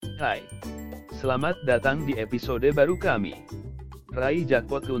Hai, selamat datang di episode baru kami. Raih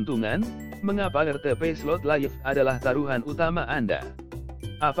jackpot keuntungan, mengapa RTP Slot Live adalah taruhan utama Anda?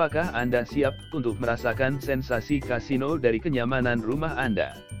 Apakah Anda siap untuk merasakan sensasi kasino dari kenyamanan rumah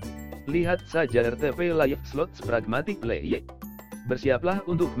Anda? Lihat saja RTP Live Slots Pragmatic Play. Bersiaplah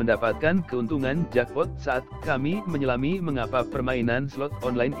untuk mendapatkan keuntungan jackpot saat kami menyelami mengapa permainan slot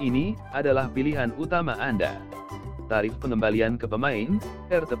online ini adalah pilihan utama Anda. Tarif pengembalian ke pemain,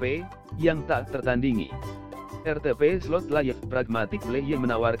 RTP, yang tak tertandingi. RTP Slot Live Pragmatic Play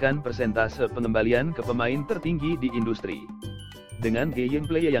menawarkan persentase pengembalian ke pemain tertinggi di industri. Dengan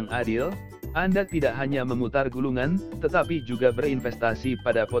gameplay yang adil, Anda tidak hanya memutar gulungan, tetapi juga berinvestasi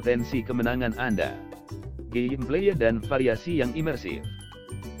pada potensi kemenangan Anda. Gameplay dan variasi yang imersif.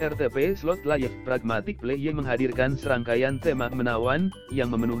 RTP Slot Live Pragmatic Play menghadirkan serangkaian tema menawan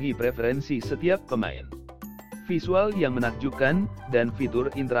yang memenuhi preferensi setiap pemain. Visual yang menakjubkan dan fitur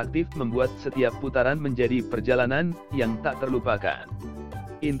interaktif membuat setiap putaran menjadi perjalanan yang tak terlupakan.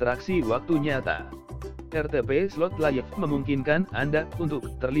 Interaksi waktu nyata. RTP Slot Live memungkinkan Anda untuk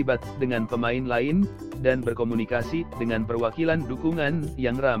terlibat dengan pemain lain dan berkomunikasi dengan perwakilan dukungan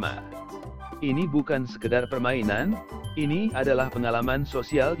yang ramah. Ini bukan sekedar permainan, ini adalah pengalaman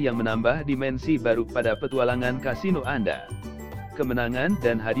sosial yang menambah dimensi baru pada petualangan kasino Anda. Kemenangan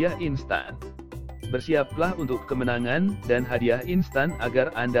dan hadiah instan. Bersiaplah untuk kemenangan dan hadiah instan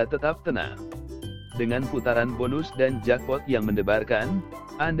agar Anda tetap tenang. Dengan putaran bonus dan jackpot yang mendebarkan,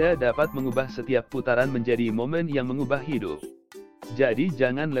 Anda dapat mengubah setiap putaran menjadi momen yang mengubah hidup. Jadi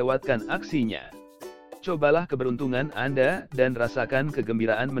jangan lewatkan aksinya. Cobalah keberuntungan Anda dan rasakan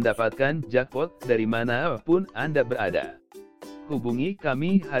kegembiraan mendapatkan jackpot dari manapun Anda berada. Hubungi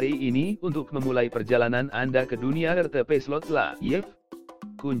kami hari ini untuk memulai perjalanan Anda ke dunia RTP Slot Live.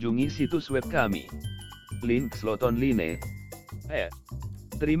 Kunjungi situs web kami. Link slot online.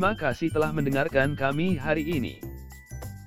 Terima kasih telah mendengarkan kami hari ini.